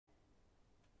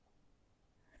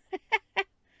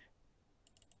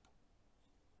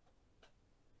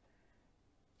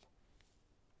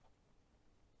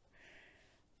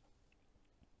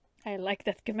I like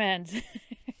that command.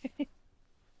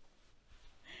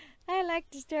 I like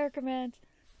the stare command.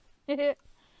 Okay,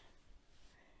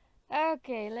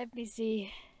 let me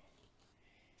see.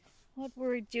 What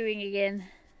were we doing again?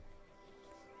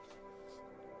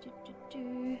 That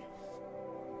one.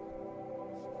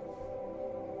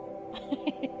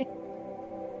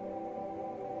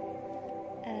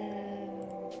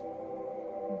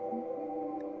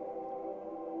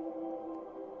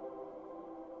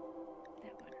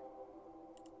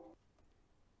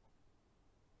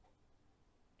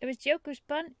 It was Joku's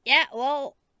pun? Yeah,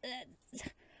 well,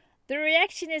 the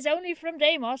reaction is only from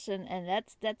Deimos, and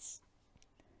that's...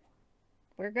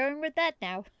 We're going with that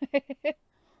now. Hey,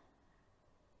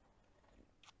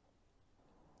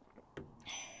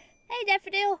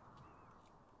 Daffodil!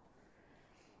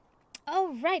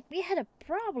 Oh, right, we had a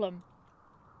problem.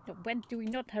 When do we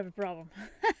not have a problem?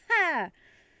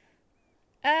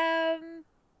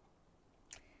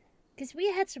 Because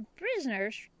we had some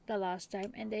prisoners the last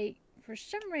time, and they, for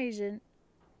some reason,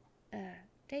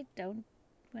 they don't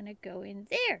want to go in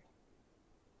there.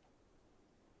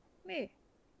 Me.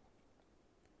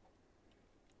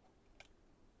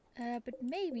 But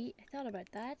maybe, I thought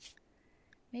about that.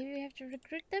 Maybe we have to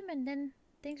recruit them and then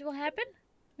things will happen?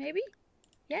 Maybe?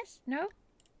 Yes? No?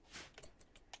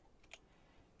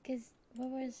 Because what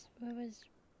was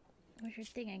your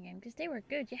thing again? Because they were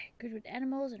good, yeah, good with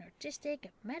animals and artistic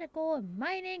and medical and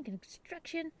mining and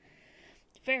construction.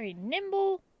 Very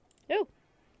nimble. Oh,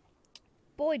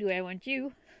 boy, do I want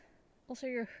you. Also,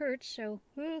 you're hurt, so.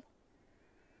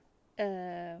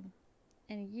 And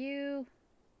you're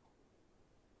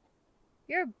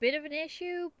a bit of an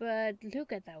issue, but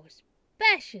look at those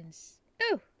passions.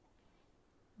 Oh,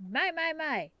 my.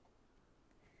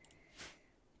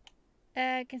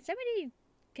 Can somebody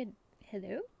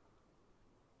hello?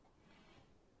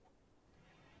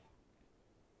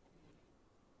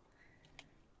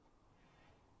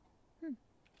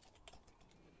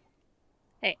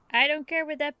 Hey, I don't care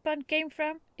where that pun came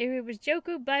from. If it was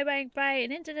Joku by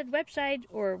an internet website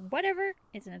or whatever.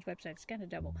 Internet website is kind of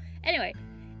double. Anyway,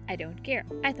 I don't care.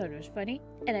 I thought it was funny,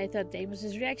 and I thought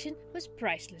Deimos' reaction was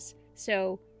priceless.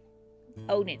 So,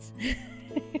 own it.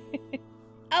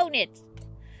 Own it!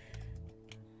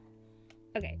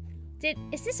 Okay.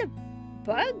 Is this a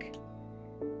bug?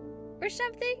 Or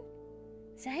something?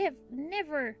 So I have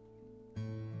never,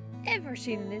 ever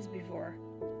seen this before.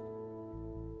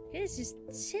 It's just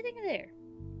sitting there.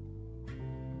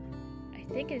 I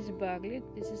think it's a bug.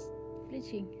 Look, this is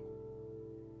glitching.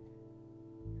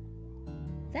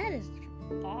 That is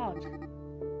odd.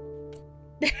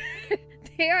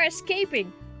 They are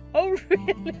escaping. Oh,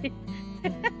 really?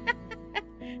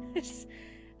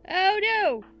 Oh,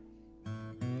 no.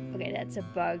 Okay, that's a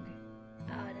bug.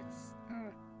 Oh, that's...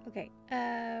 okay.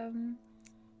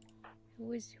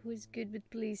 Who is good with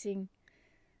policing?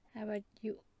 How about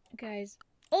you guys?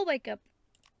 All wake up.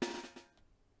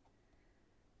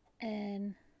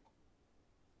 And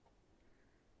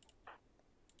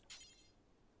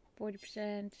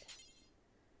 40%.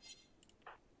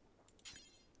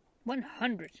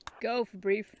 100. Go for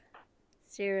brief.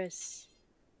 Cirrus.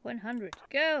 100.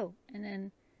 Go. And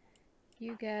then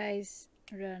you guys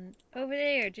run over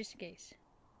there just in case.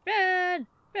 Run!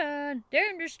 Run!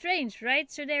 They're under restraints,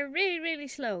 right? So they're really, really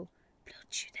slow. Don't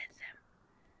shoot at them.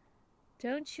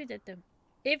 Don't shoot at them.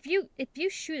 If you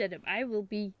shoot at them, I will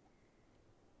be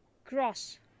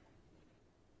cross.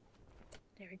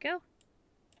 There we go.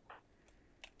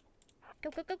 Go,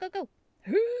 go, go, go, go.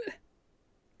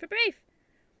 For brief.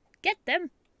 Get them.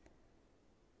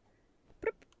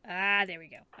 Ah, there we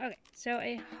go. Okay, so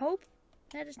I hope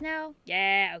that is now...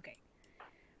 Yeah, okay.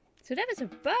 So that was a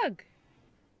bug.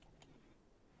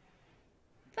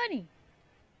 Funny.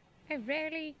 I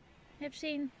rarely have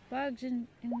seen bugs in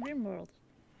Rimworld.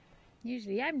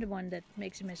 Usually I'm the one that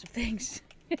makes a mess of things.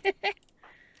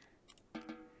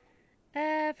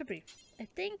 For brief. I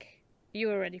think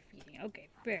you're already feeding. Okay,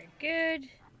 very good.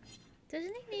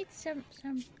 Doesn't he need some...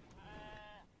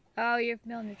 Oh, you have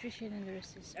malnutrition and the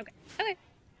rest is... Okay, okay.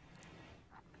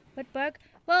 What bug?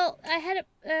 Well, I had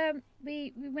a...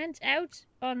 we went out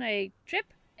on a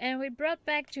trip and we brought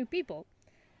back 2 people.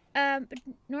 But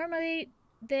normally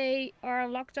they are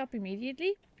locked up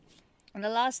immediately. And the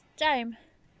last time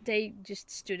they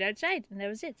just stood outside and that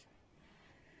was it.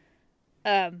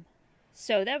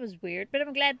 So that was weird, but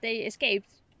I'm glad they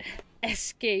escaped.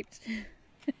 Escaped.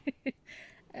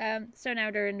 So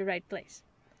now they're in the right place.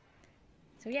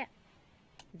 So yeah,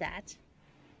 that.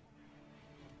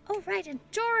 Oh right, and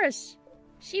Taurus!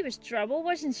 She was trouble,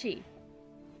 wasn't she?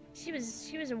 She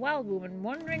was a wild woman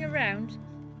wandering around,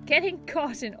 getting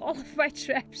caught in all of my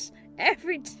traps,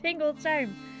 every single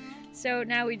time. So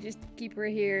now we just keep her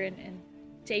here and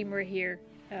tame her here.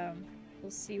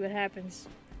 We'll see what happens.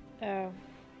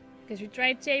 Because we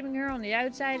tried taming her on the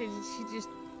outside and she just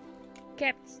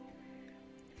kept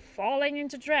falling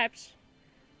into traps.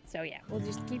 So yeah, we'll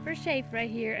just keep her safe right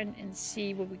here and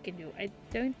see what we can do. I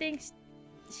don't think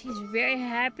she's very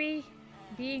happy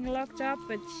being locked up,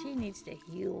 but she needs to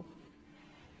heal.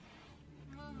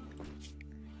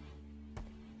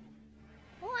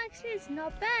 Well, actually it's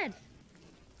not bad.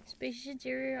 Spacious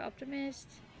interior, optimist,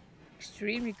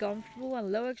 extremely comfortable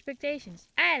and low expectations.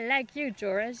 I like you,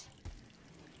 Taurus.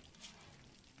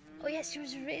 Oh yes, she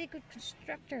was a really good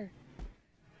constructor.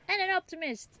 And an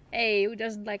optimist. Hey, who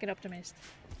doesn't like an optimist?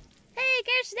 Hey,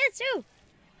 Kershidetsu!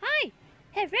 Hi!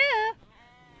 Hello!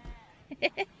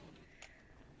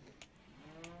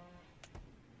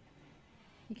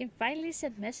 You can finally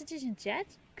send messages in chat?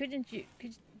 Couldn't you...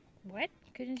 What?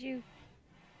 Couldn't you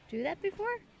do that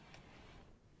before?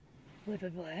 What?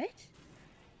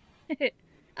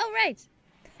 Oh, right!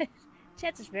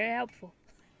 Chat is very helpful.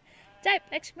 Type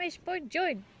exclamation point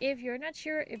join if you're not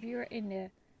sure if you're in the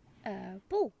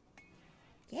pool.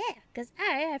 Yeah, because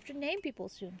I have to name people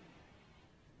soon.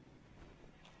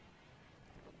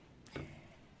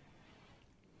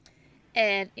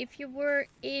 And if you were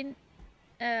in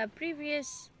a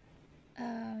previous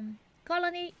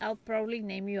colony, I'll probably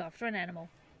name you after an animal.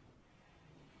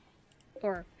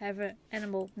 Or have an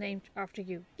animal named after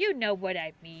you. You know what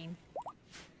I mean.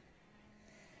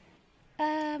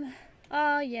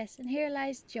 Oh yes, and here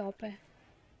lies Joppe.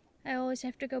 I always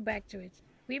have to go back to it.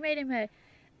 We made him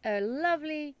a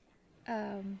lovely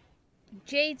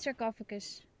jade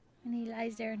sarcophagus. And he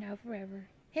lies there now forever.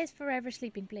 His forever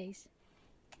sleeping place.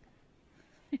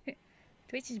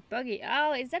 Twitch is buggy.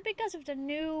 Oh, is that because of the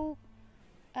new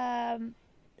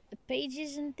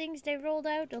pages and things they rolled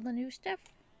out? All the new stuff?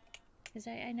 Because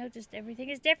I noticed everything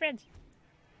is different.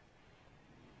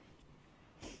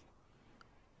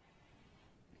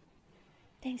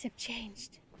 Things have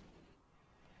changed.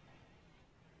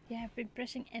 Yeah, I've been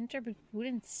pressing enter but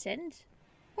wouldn't send.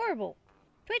 Horrible.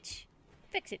 Twitch,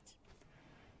 fix it.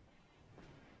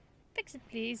 Fix it,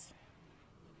 please.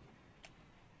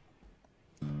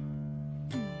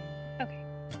 Okay.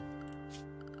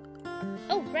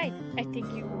 Oh, right. I think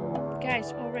you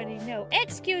guys already know.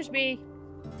 Excuse me.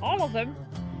 All of them.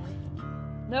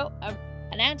 No,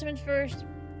 announcements first.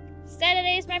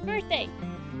 Saturday is my birthday.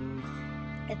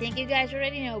 I think you guys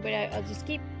already know, but I'll just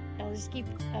keep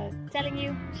telling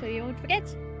you so you won't forget.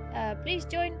 Please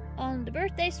join on the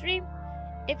birthday stream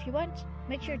if you want.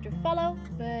 Make sure to follow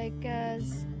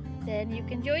because then you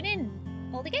can join in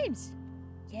all the games.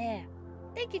 Yeah.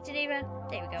 Thank you, Geneva.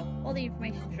 There we go. All the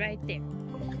information's right there.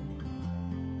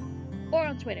 Or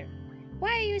on Twitter.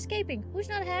 Why are you escaping? Who's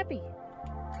not happy?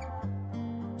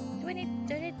 Do I need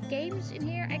games in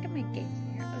here? I can make games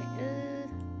in here. Okay.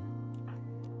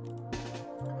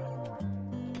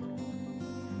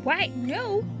 Why?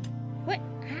 No! What?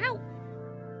 How?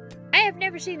 I have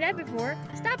never seen that before.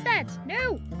 Stop that!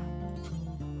 No!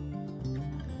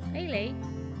 Melee?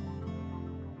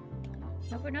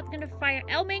 No, we're not gonna fire.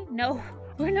 Elming? No.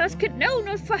 We're not gonna. No,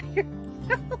 not fire!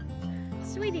 No!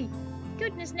 Sweetie.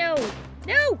 Goodness, no!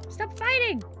 No! Stop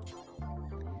fighting!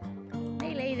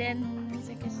 Melee then.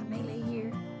 I guess melee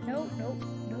here. No, no.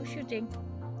 No shooting.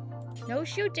 No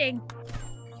shooting!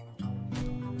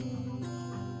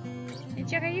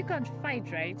 Ninjaga, you can't fight,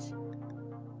 right?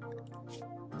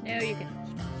 No, you cannot.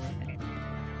 Okay.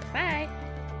 Bye!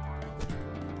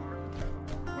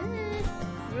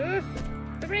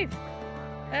 The brave!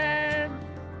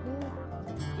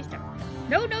 You start.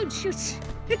 No, don't shoot!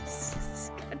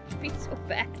 It's gonna be so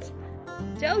bad.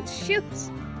 Don't shoot!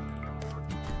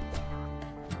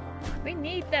 We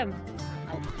need them.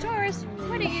 Oh, Taurus,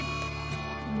 what are you?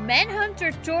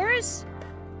 Manhunter Taurus?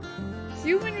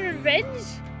 Human revenge?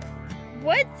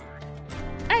 What?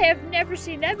 I have never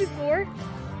seen that before.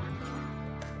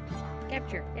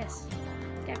 Capture, yes.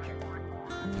 Capture.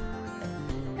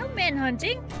 No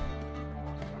manhunting.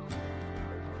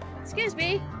 Excuse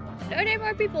me. Are there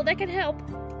more people that can help?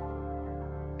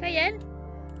 Cayenne?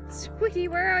 Sweetie,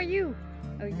 where are you?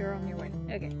 Oh, you're on your way.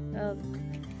 Okay.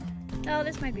 Oh,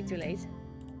 this might be too late.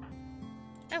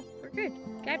 Oh, we're good.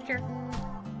 Capture.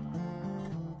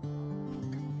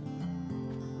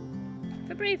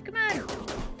 Fabrice, come on!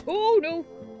 Oh no!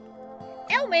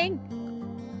 Elming!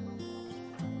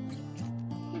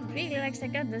 He really likes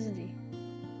that gun, doesn't he?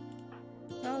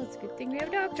 Well, it's a good thing we have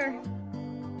a doctor.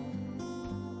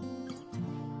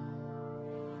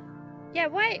 Yeah,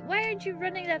 why aren't you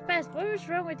running that fast? What was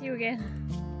wrong with you again?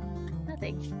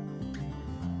 Nothing.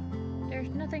 There's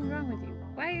nothing wrong with you.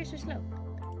 Why are you so slow?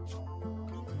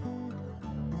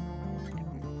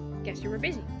 Guess you were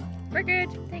busy. We're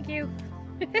good, thank you.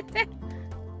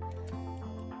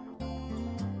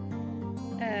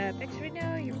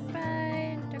 Pixarino, you're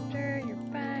fine. Doctor, you're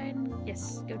fine.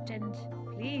 Yes, go tend,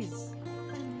 please.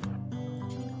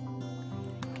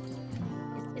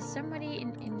 Is somebody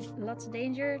in lots of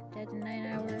danger? Dead in 9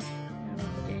 hours. No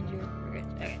danger. We're good.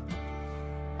 Okay.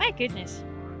 My goodness.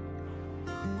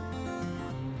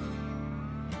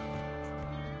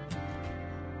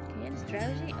 Okay, and it's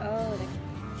drowsy. Oh,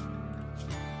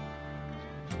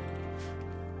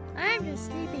 I'm just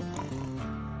sleeping.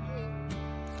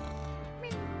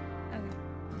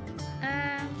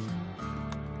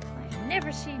 I've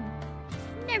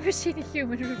never seen a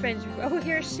human revenge before. Oh,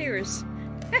 here's Cirrus.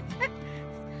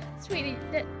 Sweetie,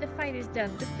 the fight is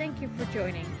done, but thank you for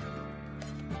joining.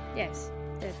 Yes,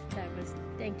 that was,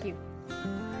 thank you.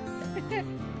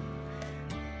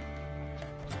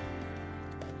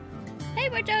 Hey,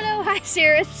 Bartolo! Hi,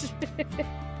 Cirrus!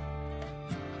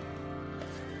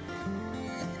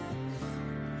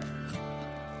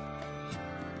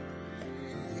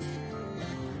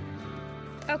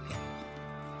 Okay.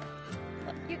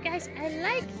 Well, you guys, I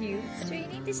like you, so you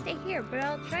need to stay here, but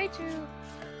I'll try to, I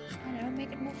don't know,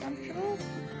 make it more comfortable.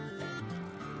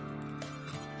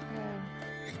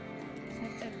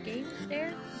 Have games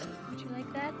there? Would you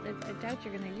like that? I doubt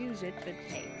you're gonna use it, but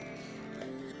hey.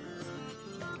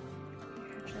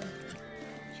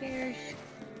 Chairs.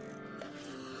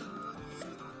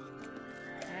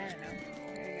 I don't know.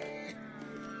 There you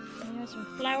go. You have some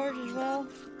flowers as well.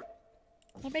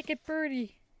 I'll make it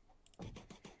pretty.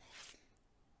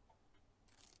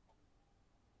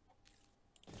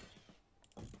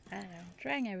 I don't know. I'm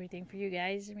trying everything for you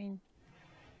guys. I mean,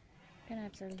 gonna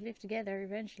have to live together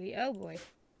eventually. Oh boy.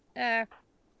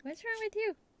 What's wrong with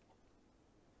you?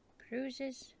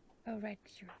 Cruises. Oh right,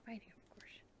 because you're fighting, of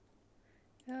course.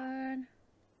 Done.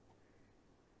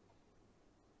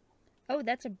 Oh,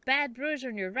 that's a bad bruise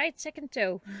on your right second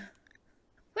toe.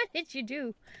 What did you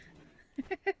do?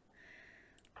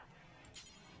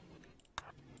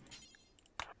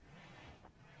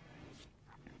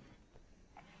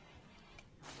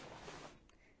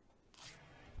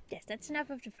 Yes, that's enough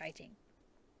of the fighting.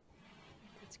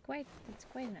 That's quite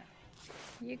enough.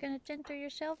 You're gonna tend to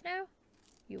yourself now?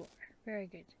 You are. Very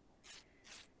good.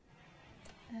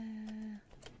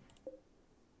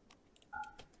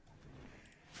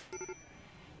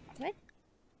 What?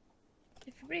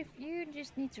 If you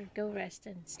just need to go rest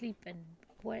and sleep and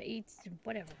eat and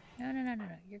whatever. No.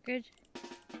 You're good.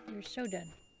 You're so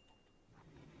done.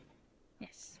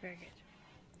 Yes, very good.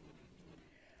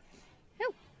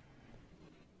 Oh.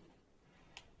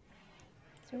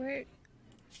 So we're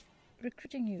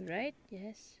recruiting you, right?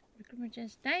 Yes. Recruitment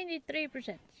chance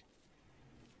 93%.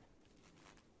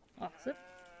 Awesome.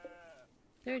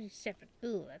 37.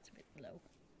 Ooh, that's a bit low.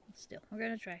 Still, we're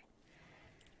gonna try.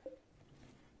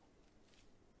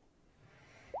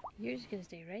 You're just gonna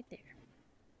stay right there.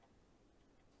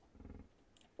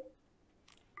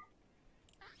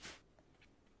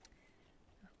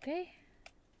 Okay.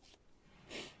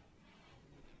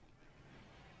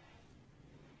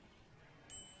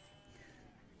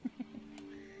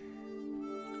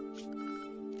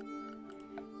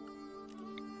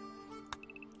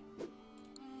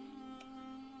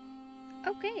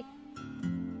 Okay.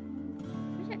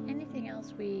 Was there anything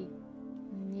else we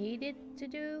needed to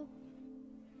do?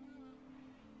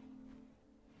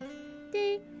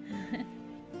 Ding!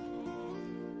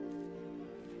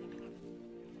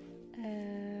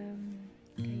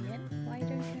 Again, why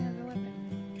don't you have a weapon?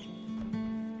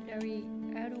 Are we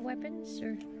out of weapons,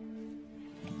 or?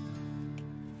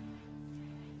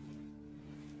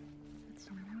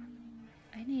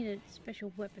 I need a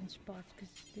special weapon spot, because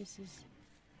this is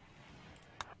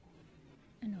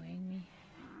annoying me.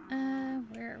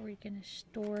 Where are we gonna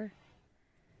store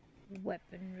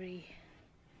weaponry?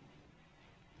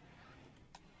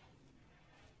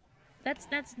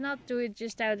 Let's not do it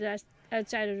just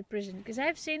outside of the prison, because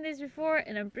I've seen this before,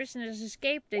 and when prisoners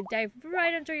escape, they dive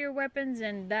right onto your weapons,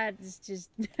 and that is just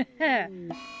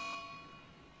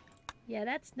yeah,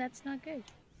 that's not good.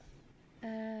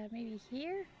 Maybe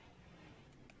here.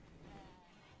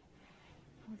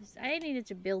 I needed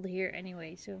to build here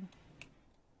anyway, so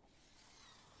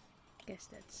I guess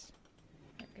that's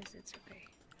okay.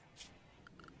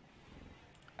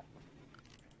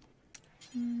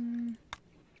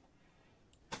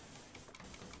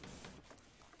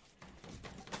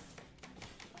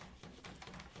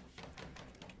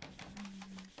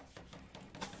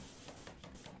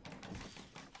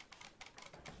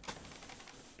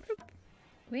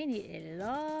 We need a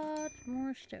lot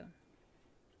more stone.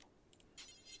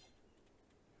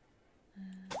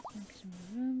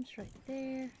 right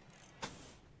there.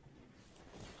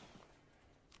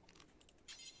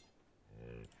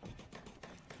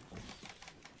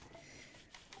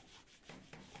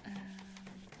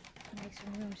 Make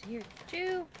some rooms here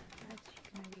too. That's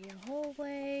gonna be a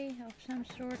hallway of some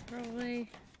sort, probably.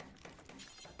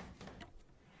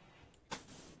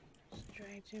 Let's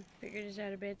try to figure this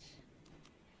out a bit.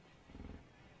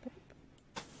 Boop.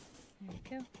 There you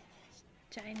go. It's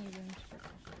tiny rooms, but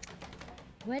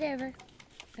whatever.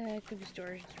 Could be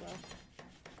storage as well.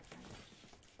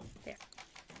 There.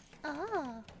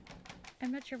 Ah!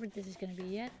 I'm not sure what this is gonna be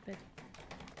yet, but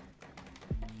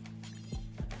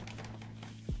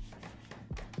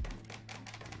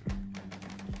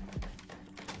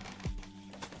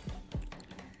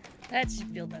let's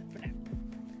just build that for now.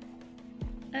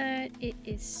 It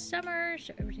is summer,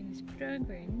 so everything is growing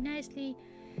very nicely.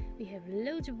 We have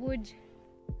loads of wood.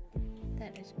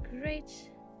 That is great.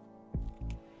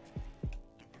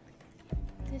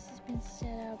 This has been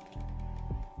set up.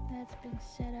 That's been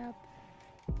set up.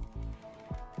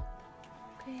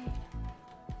 Okay.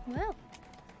 Well.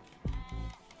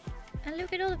 And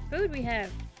look at all the food we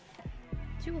have.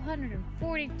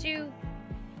 242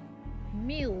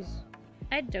 meals.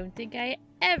 I don't think I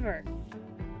ever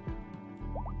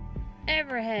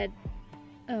had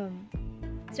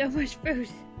so much food.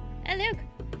 And look,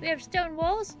 we have stone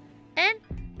walls, and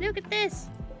look at this.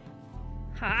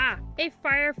 Ha! A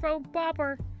fire foam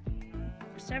popper.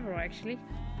 Several actually.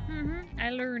 I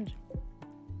learned.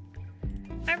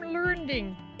 I'm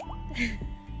learning.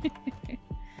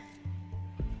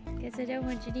 Guess I don't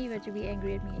want Geneva to be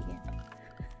angry at me again.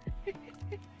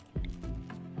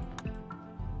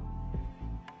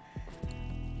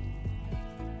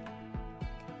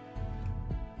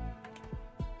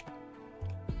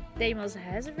 Deimos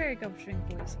has a very comforting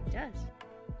voice. He does.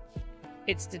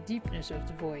 It's the deepness of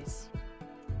the voice.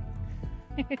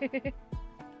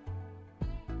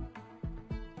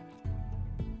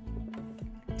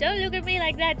 Don't look at me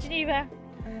like that, Geneva.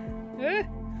 Huh?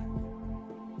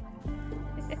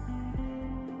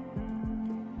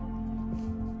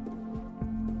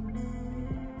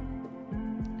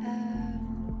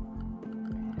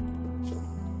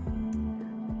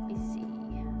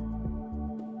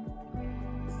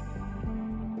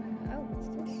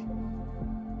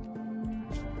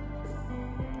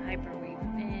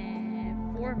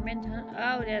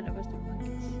 Oh, that was the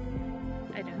monkeys.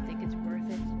 I don't think it's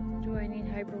worth it. Do I need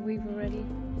hyperweave already?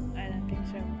 I don't think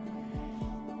so.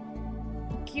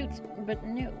 Cute, but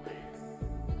no.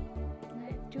 I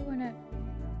do wanna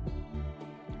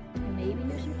maybe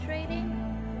do some trading.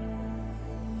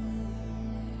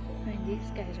 I mean,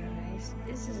 these guys are nice.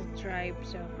 This is a tribe,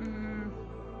 so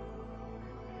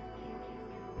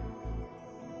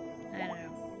I don't know.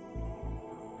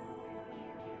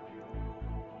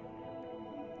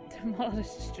 The mod is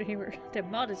a streamer. The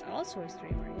mod is also a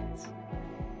streamer, yes.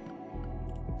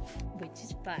 Which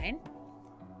is fine.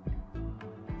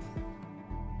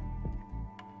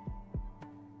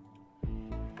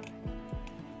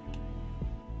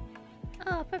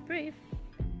 Oh, for brief.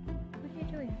 What are you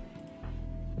doing?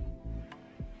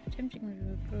 Attempting to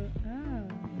recruit. Oh,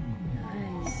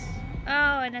 nice.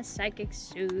 Oh, and a psychic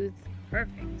soothe.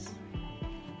 Perfect.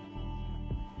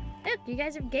 Look, you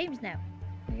guys have games now.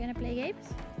 Are you gonna play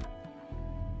games?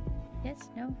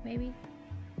 Yes? No? Maybe?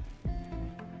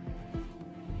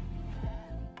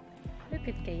 Look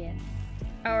at Cayenne.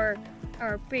 Our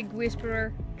pig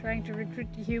whisperer trying to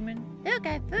recruit the human. Look,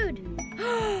 I have food!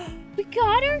 We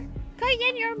got her!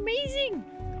 Cayenne, you're amazing!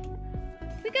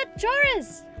 We got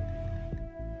Taurus!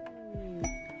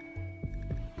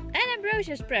 And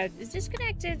Ambrosia Sprout is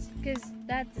disconnected, because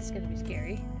that is gonna be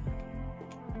scary.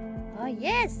 Oh,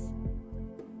 yes!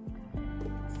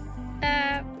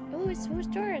 Who's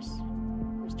Taurus?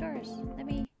 Who's Taurus? Let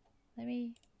me,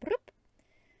 broop.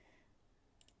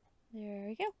 There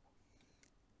we go.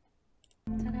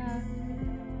 Ta-da.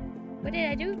 What did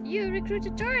I do? You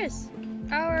recruited Taurus,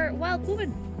 our wild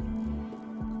woman.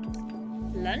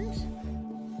 Lund?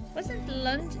 Wasn't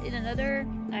Lund in another?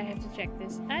 I have to check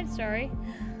this. I'm sorry.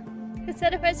 Because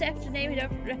otherwise I have to name it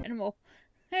after the animal.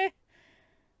 Let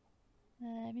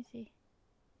me see.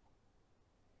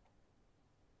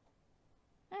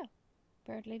 Oh,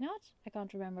 apparently not. I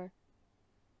can't remember.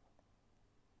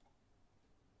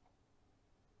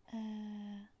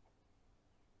 Oh,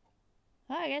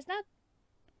 I guess not.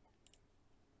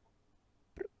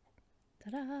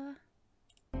 Ta-da!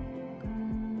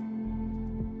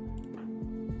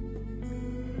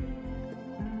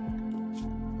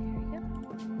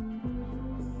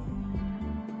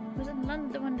 Wasn't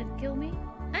Lund the one that killed me?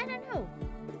 I don't know.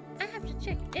 I have to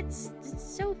check. It's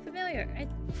so familiar.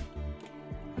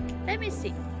 Let me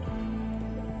see.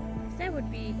 That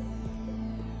would be...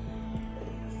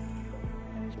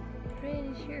 I was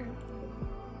pretty sure.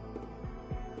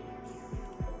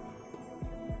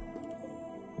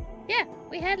 Yeah,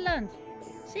 we had lunch.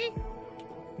 See?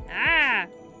 Ah!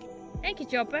 Thank you,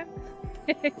 Chopper.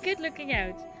 Good looking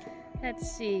out. Let's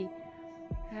see.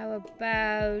 How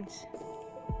about...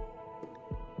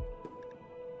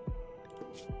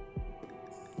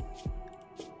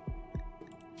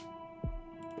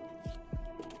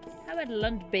 How about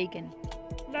lunch bacon?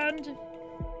 Lunch.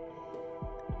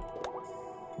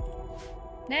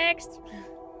 Next.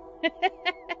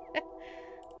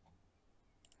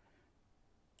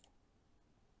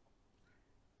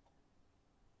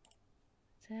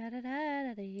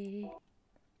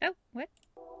 Oh, what?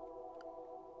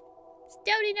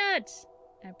 Stony Nuts!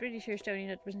 I'm pretty sure Stony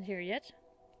Nut wasn't here yet.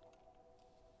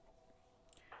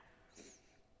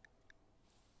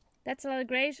 That's a lot of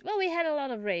graves. Well, we had a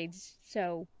lot of raids,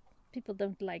 so people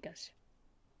don't like us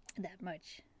that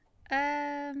much.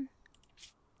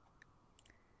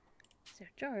 So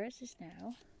Doris is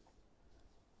now...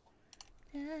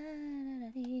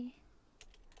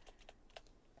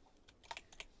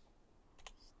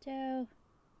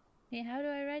 Stony. How do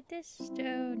I write this?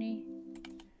 Stony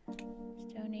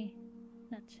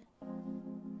Nuts.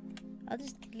 I'll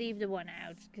just leave the one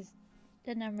out because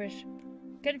the numbers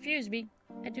confuse me.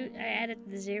 I added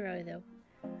the 0 though.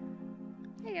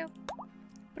 There you go.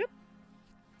 Bloop.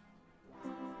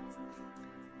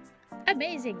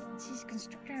 Amazing. She's a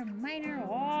constructor and miner.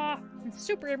 Oh, and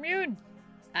super immune.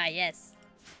 Ah, yes.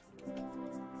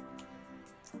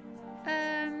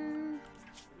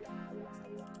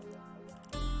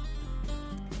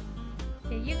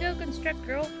 Here you go, construct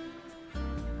girl.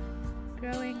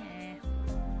 Growing.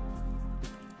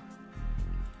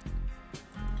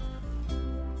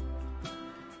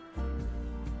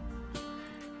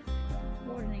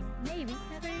 Wardening. Maybe.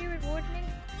 How about you with wardening?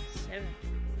 7.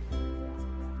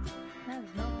 That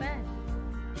was not bad.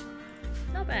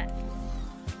 Not bad.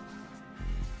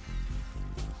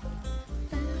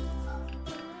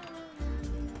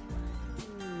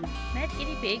 Mad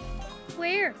guinea pig?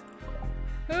 Where?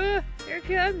 Here it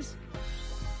comes.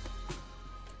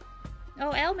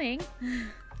 Oh, Elming.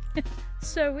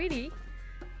 So witty.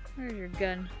 Where's your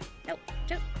gun? No,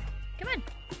 jump. Come on.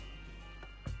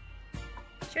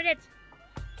 Shoot it.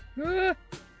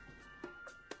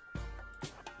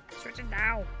 Shoot it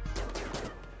now.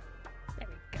 There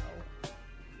we go.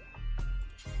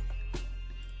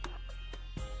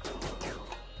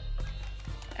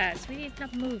 Sweetie's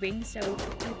not moving, so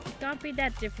it can't be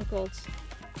that difficult.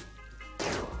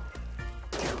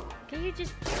 Can you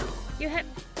just... You have...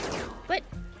 What?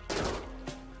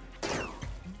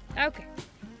 Okay.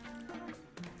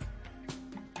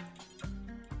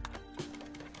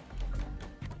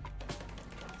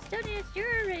 Stonius,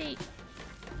 you're already...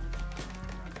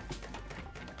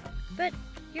 But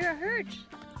you're hurt.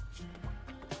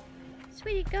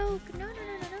 Sweetie, go. No.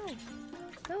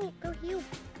 Go heal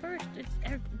first. It's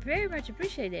very much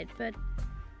appreciated, but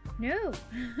no.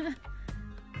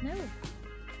 No.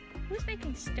 Who's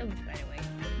making stones, by the way?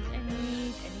 I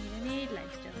need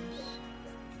limestones.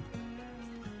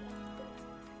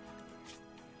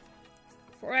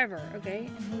 Forever, okay.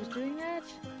 And who's doing that?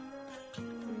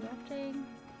 Crafting.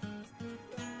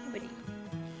 Nobody.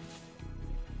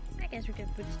 I guess we can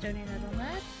put stone in on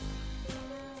that.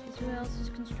 Because who else is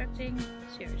constructing?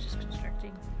 Sierra's just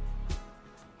constructing.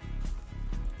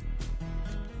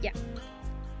 Yeah.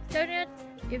 Stone it.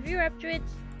 If you're up to it,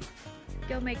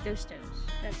 go make those stones.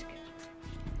 That's good.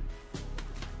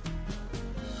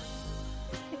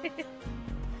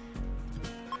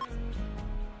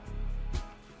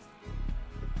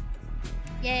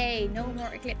 Yay, no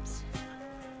more eclipse.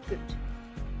 Good.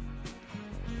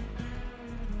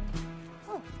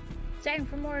 Oh, time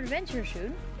for more adventure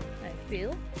soon, I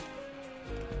feel.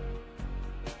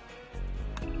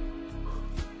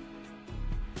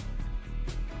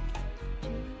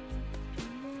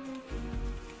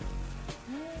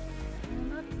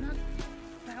 Not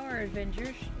power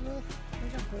adventures. Ugh,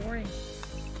 those are boring.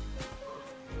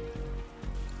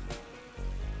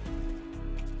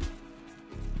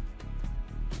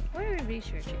 What are we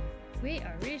researching? We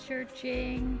are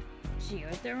researching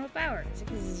geothermal power. That's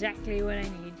exactly what I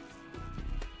need.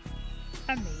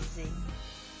 Amazing.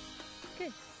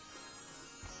 Good.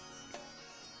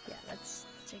 Yeah, let's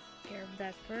take care of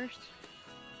that first.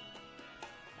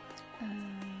 I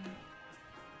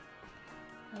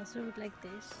also would like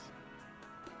this.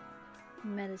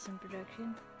 Medicine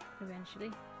production,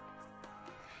 eventually.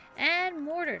 And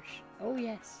mortars. Oh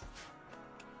yes.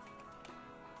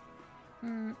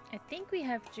 I think we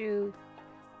have to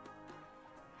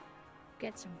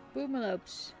get some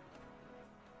boomalopes.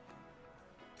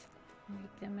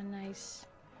 Make them a nice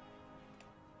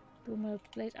boomalope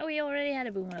place. Oh, we already had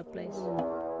a boomalope place.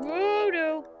 Whoa,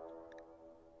 no!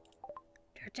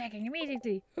 They're attacking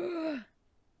immediately.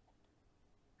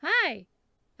 Hi!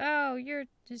 Oh, you're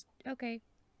just... okay.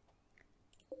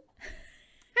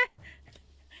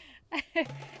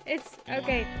 It's...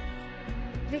 okay.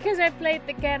 Because I played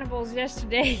the cannibals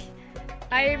yesterday,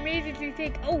 I immediately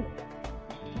think, oh!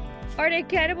 Are they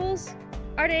cannibals?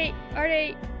 Are they...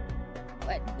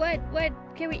 What?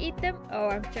 Can we eat them? Oh,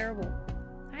 I'm terrible.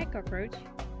 Hi, cockroach.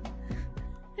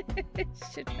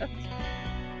 Should not...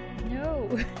 No.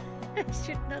 I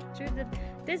should not do that.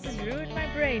 This has ruined my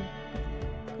brain.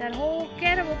 That whole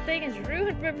cannibal thing has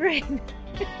ruined my brain.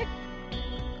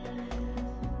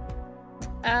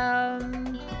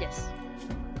 Yes.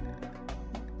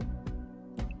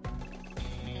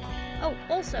 Oh,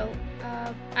 also,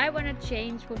 I want to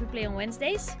change what we play on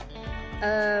Wednesdays.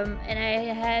 And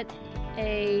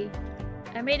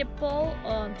I made a poll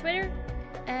on Twitter,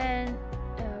 and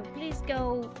please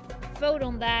go vote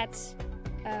on that,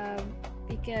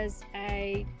 because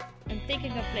I am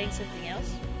thinking of playing something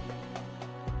else,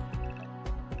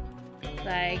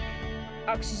 like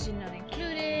Oxygen Not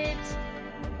Included,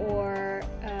 or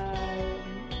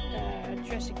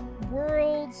Jurassic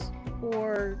World,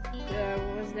 or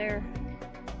what was there?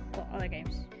 Well, other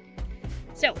games.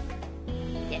 So,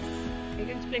 yes, we're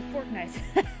going to play Fortnite.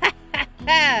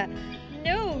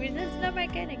 No, that's not my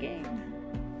kind of game.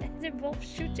 It involves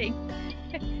shooting.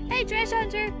 Hey, Trash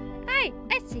Hunter! Hi,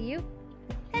 I see you.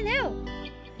 Hello.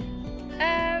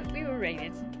 We were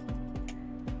raided.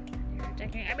 You're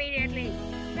attacking immediately.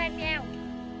 Right now.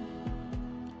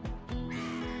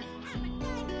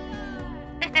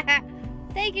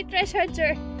 Thank you, Trash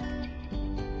Hunter.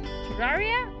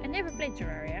 Terraria? I never played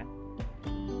Terraria.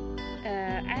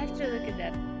 I have to look at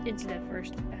that into that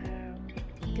first,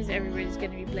 because everybody's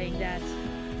gonna be playing that.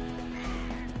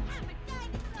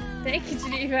 Thank you,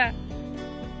 Geneva.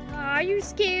 Oh, are you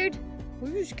scared? Are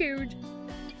you scared?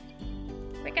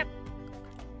 Wake up.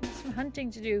 Some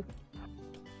hunting to do.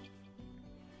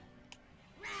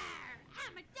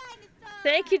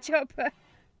 Thank you, Chopper.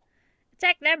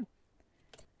 Attack them.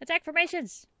 Attack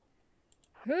formations.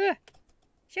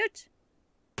 Shoot.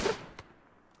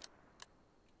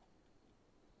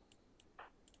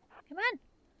 Come on.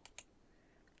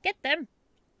 Get them.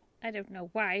 I don't know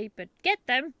why, but get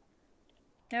them.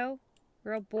 No?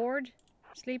 We're all bored?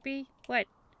 Sleepy? What?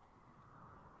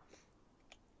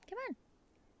 Come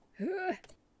on.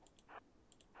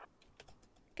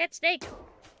 Get snake.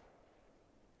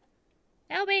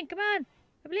 Elbing, come on.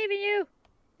 I believe in you.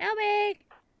 Elbing.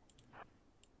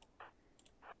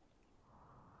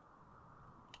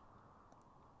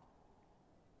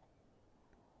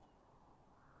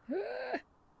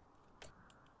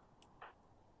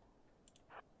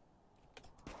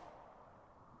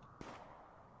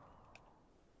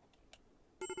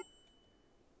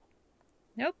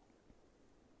 Nope.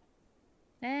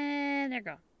 And they're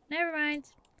gone. Never mind.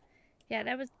 Yeah,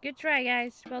 that was a good try,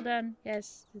 guys. Well done.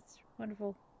 Yes, it's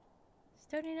wonderful.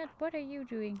 Stony Nut, what are you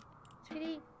doing?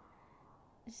 Sweetie,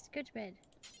 just go to bed.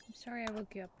 I'm sorry I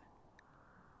woke you up.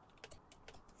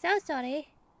 So sorry.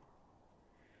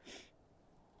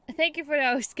 Thank you for the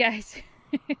host, guys.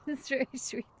 It's very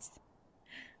sweet.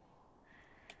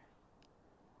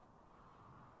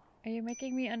 Are you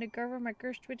making me undercover my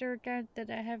cursed Twitter account that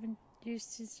I haven't used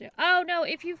since... Oh no,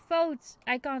 if you vote,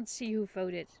 I can't see who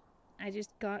voted. I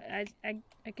just got... I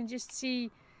can just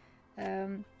see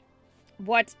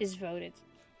what is voted.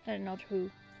 And not who.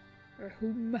 Or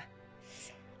whom.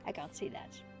 I can't see that.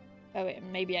 Oh, wait,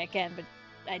 maybe I can, but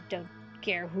I don't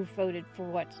care who voted for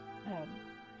what.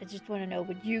 I just want to know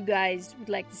what you guys would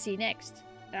like to see next.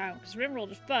 Because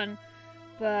Rimworld is fun,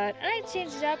 but I like to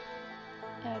change it up.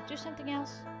 Do something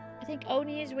else. I think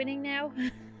Oni is winning now.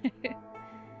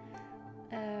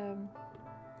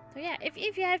 So yeah,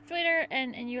 if you have Twitter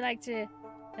and you like to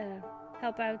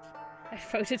help out, I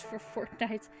voted for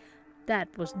Fortnite. That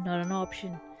was not an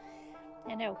option.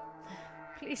 Yeah, no.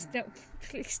 Please no.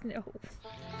 Please no.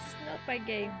 It's not my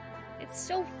game. It's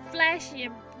so flashy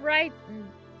and bright and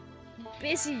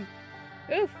busy.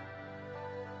 Oof.